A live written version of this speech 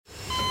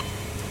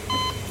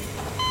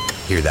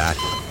Hear that?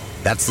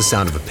 That's the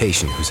sound of a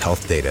patient whose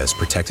health data is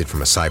protected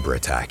from a cyber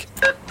attack.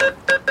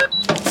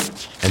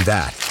 And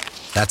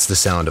that's the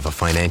sound of a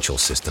financial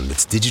system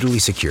that's digitally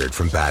secured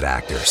from bad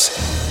actors.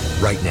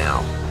 Right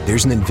now,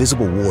 there's an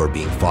invisible war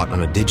being fought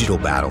on a digital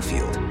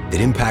battlefield that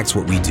impacts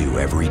what we do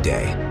every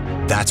day.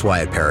 That's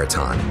why at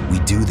Peraton, we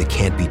do the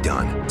can't be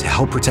done to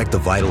help protect the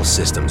vital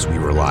systems we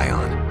rely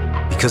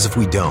on. Because if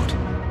we don't,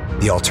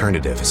 the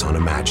alternative is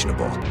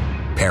unimaginable.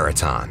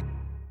 Peraton.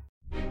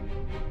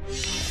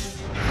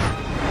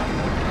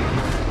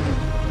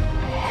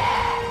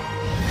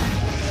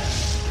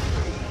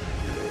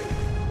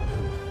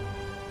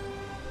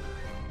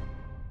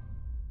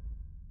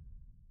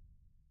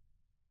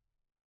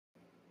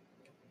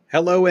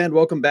 Hello and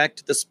welcome back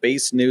to the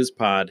Space News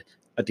Pod,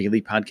 a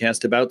daily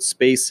podcast about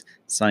space,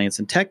 science,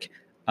 and tech.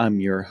 I'm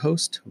your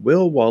host,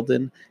 Will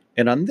Walden,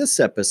 and on this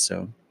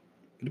episode,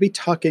 I'm going to be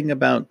talking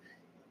about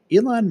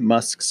Elon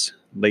Musk's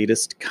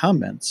latest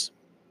comments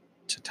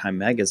to Time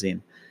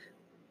Magazine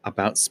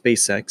about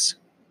SpaceX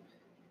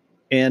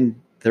and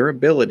their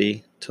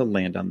ability to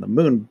land on the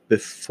moon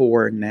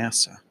before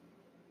NASA.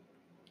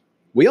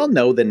 We all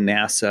know that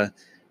NASA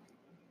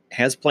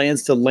has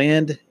plans to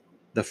land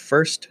the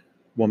first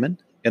woman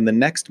and the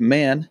next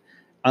man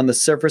on the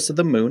surface of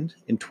the moon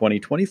in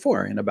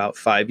 2024, in about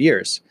 5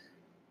 years.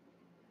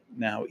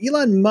 Now,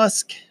 Elon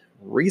Musk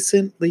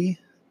recently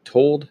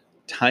told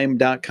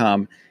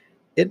Time.com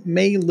it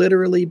may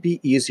literally be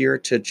easier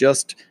to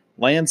just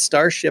land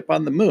Starship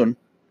on the moon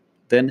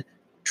than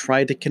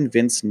try to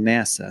convince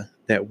NASA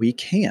that we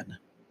can.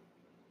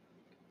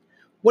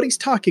 What he's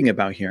talking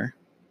about here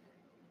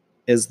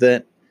is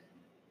that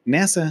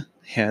NASA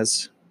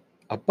has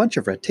a bunch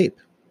of red tape.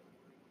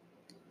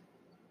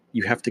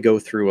 You have to go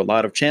through a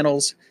lot of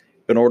channels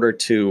in order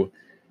to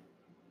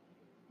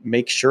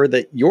make sure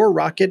that your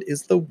rocket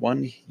is the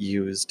one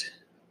used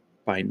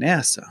by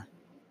NASA.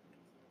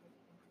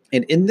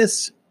 And in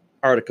this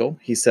article,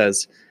 he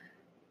says,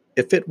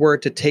 if it were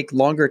to take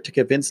longer to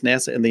convince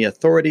NASA and the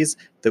authorities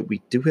that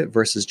we do it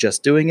versus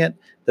just doing it,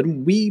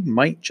 then we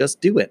might just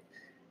do it.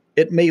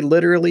 It may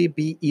literally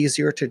be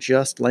easier to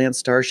just land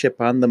Starship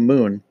on the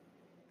moon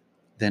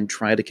than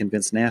try to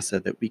convince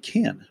NASA that we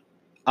can.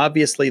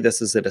 Obviously,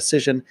 this is a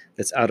decision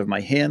that's out of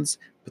my hands,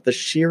 but the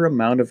sheer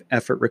amount of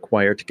effort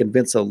required to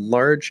convince a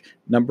large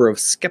number of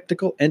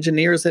skeptical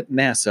engineers at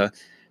NASA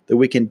that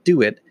we can do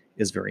it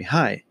is very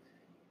high.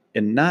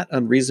 And not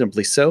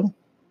unreasonably so,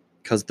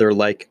 because they're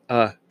like,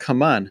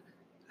 come on,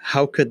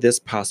 how could this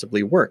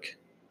possibly work?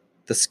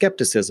 The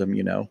skepticism,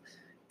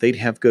 they'd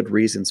have good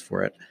reasons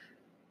for it.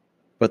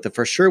 But the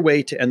for sure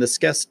way to end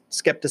the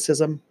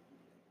skepticism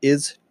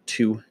is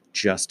to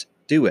just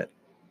do it.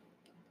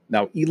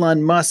 Now,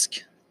 Elon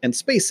Musk and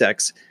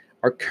SpaceX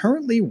are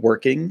currently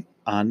working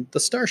on the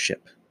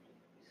Starship.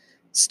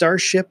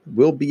 Starship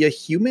will be a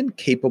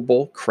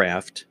human-capable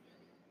craft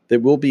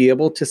that will be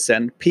able to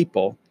send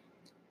people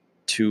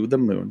to the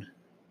moon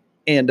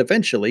and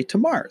eventually to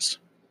Mars.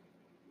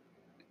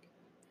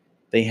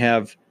 They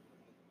have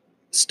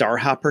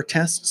Starhopper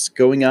tests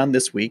going on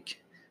this week.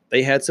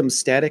 They had some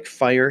static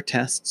fire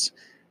tests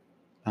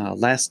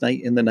last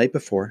night and the night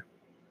before.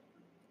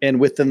 And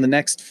within the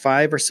next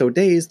 5 or so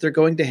days, they're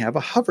going to have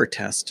a hover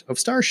test of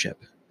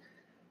Starship.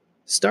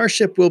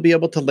 Starship will be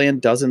able to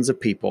land dozens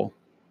of people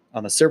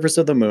on the surface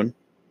of the moon,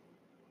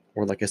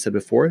 or like I said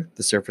before,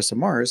 the surface of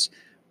Mars,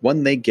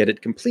 when they get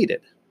it completed.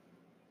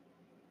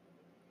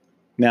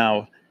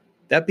 Now,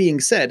 that being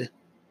said,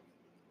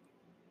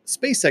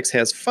 SpaceX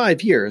has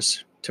 5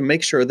 years to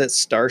make sure that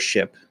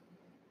Starship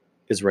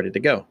is ready to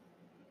go.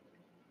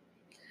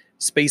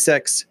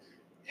 SpaceX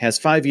has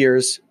 5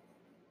 years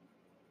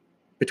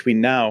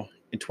between now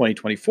and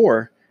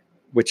 2024,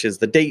 which is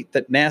the date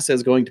that NASA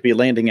is going to be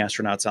landing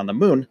astronauts on the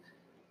moon.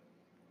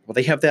 Well,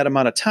 they have that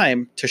amount of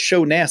time to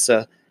show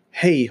NASA,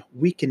 hey,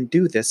 we can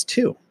do this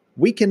too.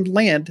 We can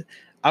land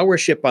our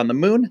ship on the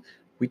moon.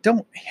 We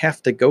don't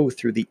have to go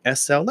through the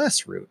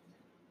SLS route.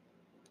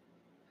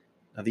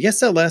 Now, the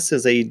SLS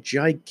is a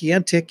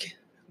gigantic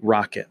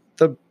rocket,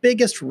 the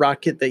biggest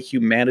rocket that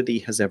humanity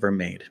has ever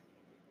made.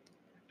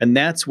 And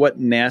that's what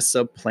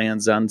NASA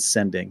plans on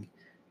sending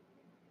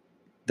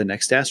the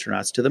next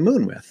astronauts to the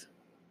moon with.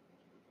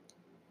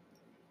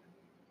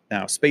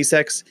 Now,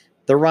 SpaceX,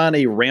 they're on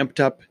a ramped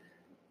up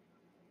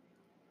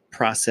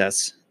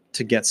process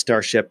to get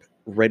Starship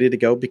ready to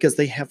go because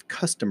they have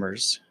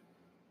customers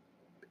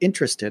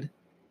interested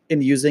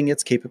in using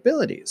its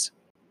capabilities.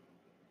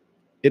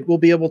 It will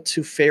be able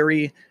to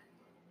ferry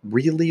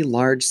really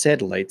large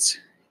satellites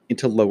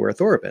into low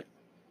Earth orbit.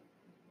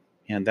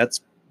 And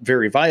that's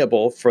very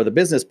viable for the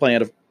business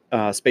plan of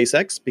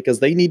SpaceX because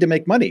they need to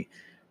make money.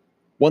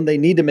 One, they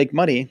need to make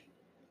money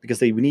because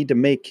they need to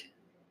make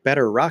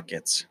better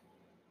rockets.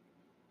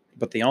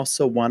 But they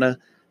also want to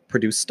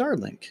produce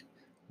Starlink,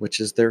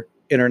 which is their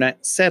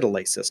internet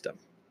satellite system.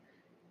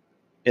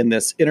 In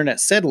this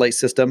internet satellite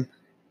system,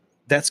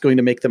 that's going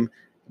to make them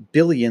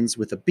billions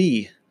with a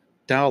B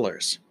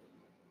dollars.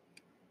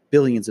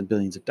 Billions and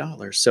billions of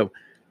dollars. So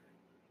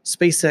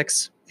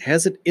SpaceX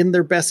has it in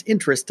their best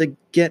interest to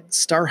get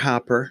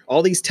Starhopper,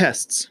 all these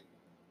tests,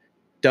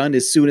 done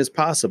as soon as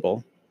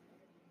possible,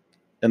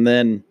 and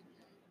then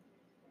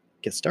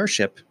get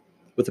Starship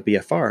with a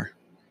BFR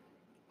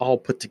all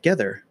put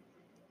together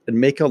and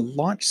make a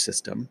launch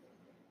system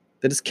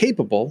that is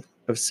capable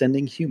of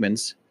sending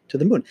humans to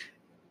the moon.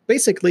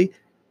 Basically,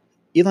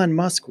 Elon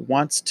Musk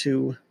wants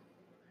to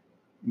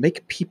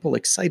make people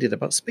excited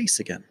about space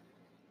again.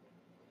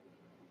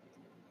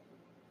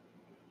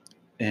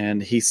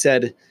 And he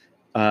said,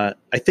 I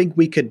think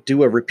we could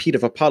do a repeat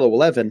of Apollo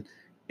 11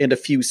 and a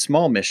few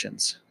small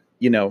missions,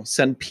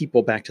 send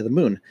people back to the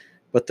moon.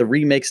 But the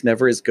remake's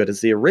never as good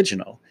as the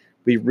original.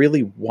 We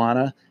really want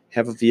to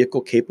have a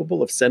vehicle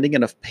capable of sending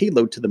enough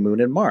payload to the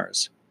moon and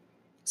Mars,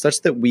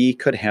 such that we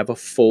could have a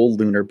full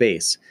lunar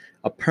base.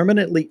 A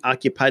permanently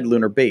occupied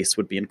lunar base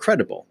would be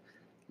incredible.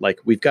 Like,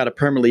 we've got a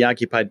permanently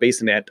occupied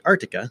base in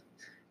Antarctica,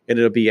 and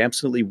it'll be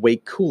absolutely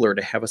way cooler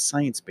to have a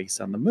science base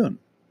on the moon.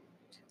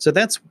 So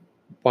that's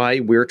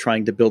why we're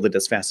trying to build it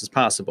as fast as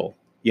possible.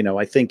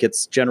 I think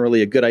it's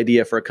generally a good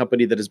idea for a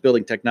company that is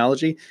building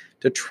technology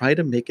to try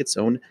to make its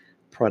own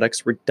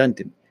products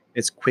redundant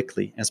as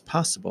quickly as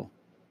possible.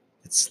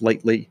 It's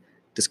slightly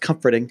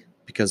discomforting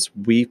because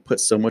we put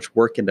so much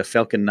work into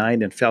Falcon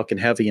 9 and Falcon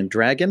Heavy and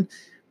Dragon,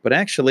 but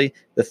actually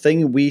the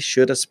thing we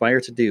should aspire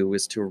to do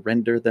is to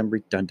render them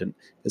redundant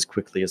as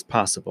quickly as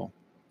possible.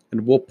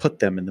 And we'll put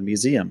them in the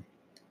museum.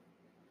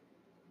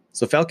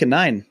 So Falcon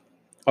 9,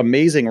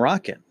 amazing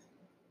rocket.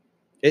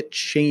 It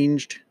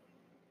changed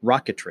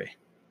rocketry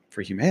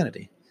for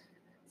humanity.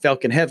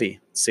 Falcon Heavy,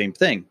 same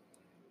thing.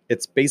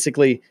 It's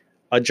basically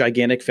a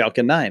gigantic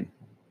Falcon 9.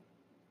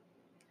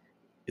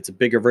 It's a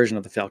bigger version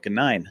of the Falcon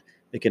 9.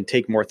 It can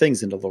take more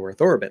things into low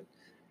Earth orbit.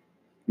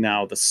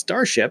 Now, the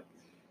Starship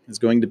is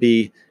going to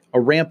be a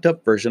ramped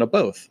up version of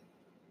both.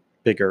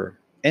 Bigger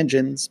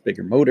engines,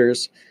 bigger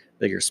motors,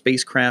 bigger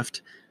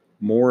spacecraft,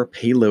 more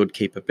payload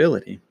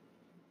capability.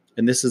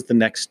 And this is the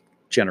next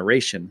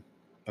generation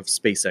of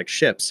SpaceX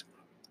ships.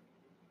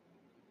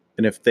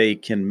 And if they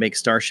can make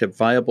Starship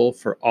viable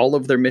for all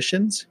of their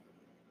missions,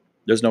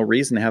 there's no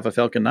reason to have a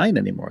Falcon 9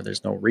 anymore.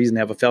 There's no reason to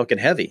have a Falcon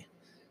Heavy.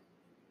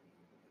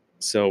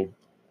 So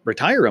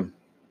retire them.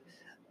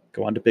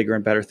 Go on to bigger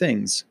and better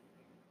things.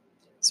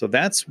 So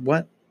that's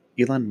what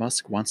Elon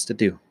Musk wants to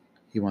do.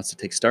 He wants to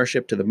take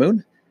Starship to the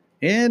moon.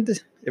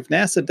 And if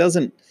NASA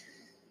doesn't,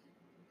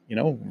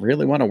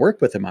 really want to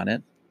work with him on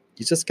it,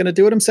 he's just going to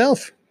do it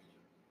himself.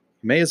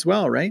 May as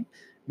well, right?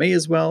 May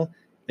as well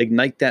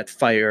ignite that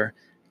fire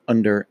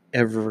under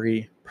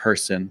every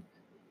person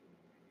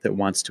that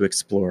wants to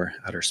explore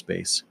outer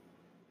space.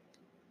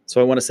 So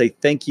I want to say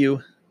thank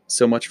you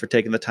so much for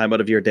taking the time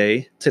out of your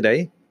day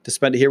today to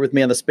spend it here with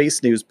me on the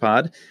Space News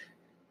Pod.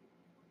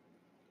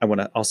 I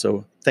want to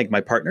also thank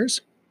my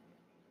partners.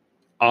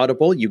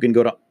 Audible, you can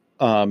go to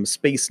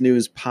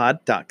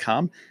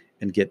spacenewspod.com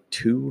and get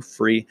 2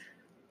 free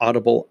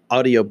Audible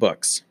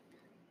audiobooks.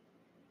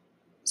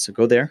 So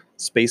go there,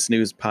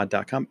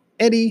 spacenewspod.com.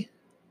 Any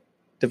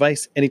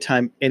device,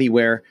 anytime,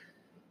 anywhere.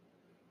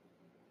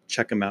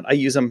 Check them out. I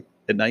use them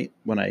at night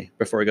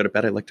before I go to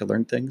bed. I like to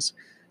learn things.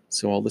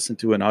 So I'll listen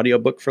to an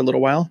audiobook for a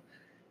little while.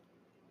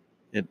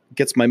 It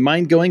gets my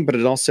mind going, but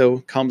it also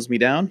calms me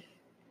down.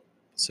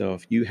 So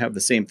if you have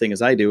the same thing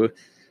as I do,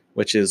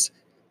 which is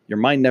your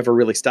mind never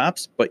really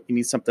stops, but you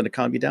need something to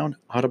calm you down,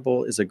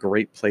 Audible is a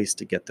great place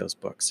to get those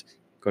books.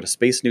 Go to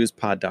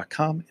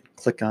spacenewspod.com and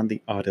click on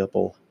the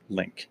Audible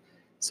link.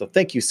 So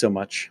thank you so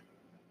much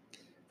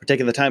for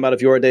taking the time out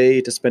of your day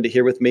to spend it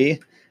here with me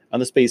on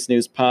the Space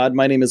News Pod.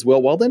 My name is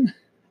Will Walden,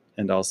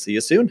 and I'll see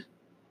you soon.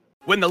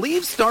 When the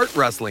leaves start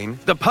rustling,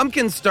 the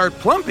pumpkins start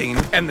plumping,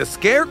 and the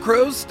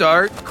scarecrows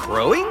start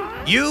crowing,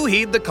 you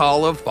heed the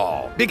call of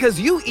fall.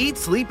 Because you eat,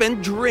 sleep,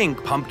 and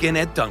drink pumpkin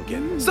at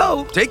Dunkin'.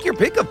 So, take your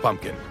pick of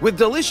pumpkin with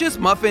delicious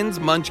muffins,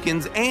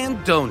 munchkins,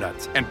 and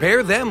donuts. And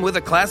pair them with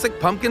a classic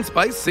pumpkin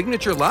spice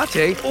signature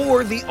latte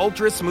or the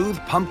ultra-smooth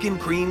pumpkin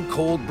cream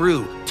cold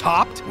brew,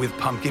 topped with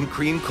pumpkin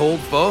cream cold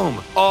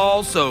foam.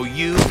 All so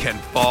you can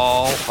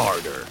fall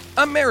harder.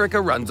 America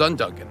runs on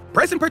Dunkin'.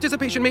 Price and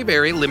participation may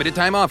vary. Limited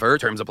time offer.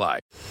 Terms apply.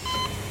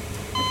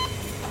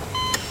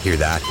 Hear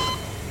that?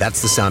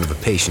 That's the sound of a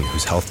patient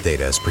whose health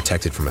data is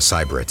protected from a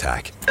cyber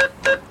attack.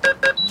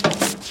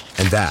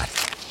 And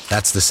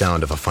that's the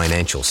sound of a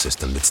financial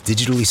system that's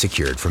digitally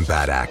secured from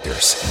bad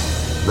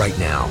actors. Right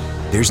now,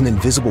 there's an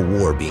invisible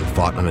war being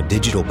fought on a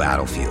digital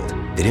battlefield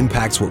that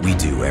impacts what we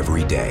do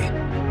every day.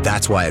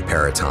 That's why at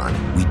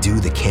Peraton, we do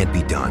the can't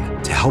be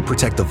done to help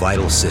protect the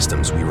vital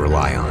systems we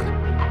rely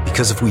on.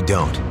 Because if we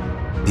don't,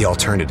 the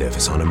alternative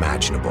is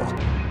unimaginable.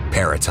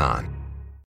 Peraton,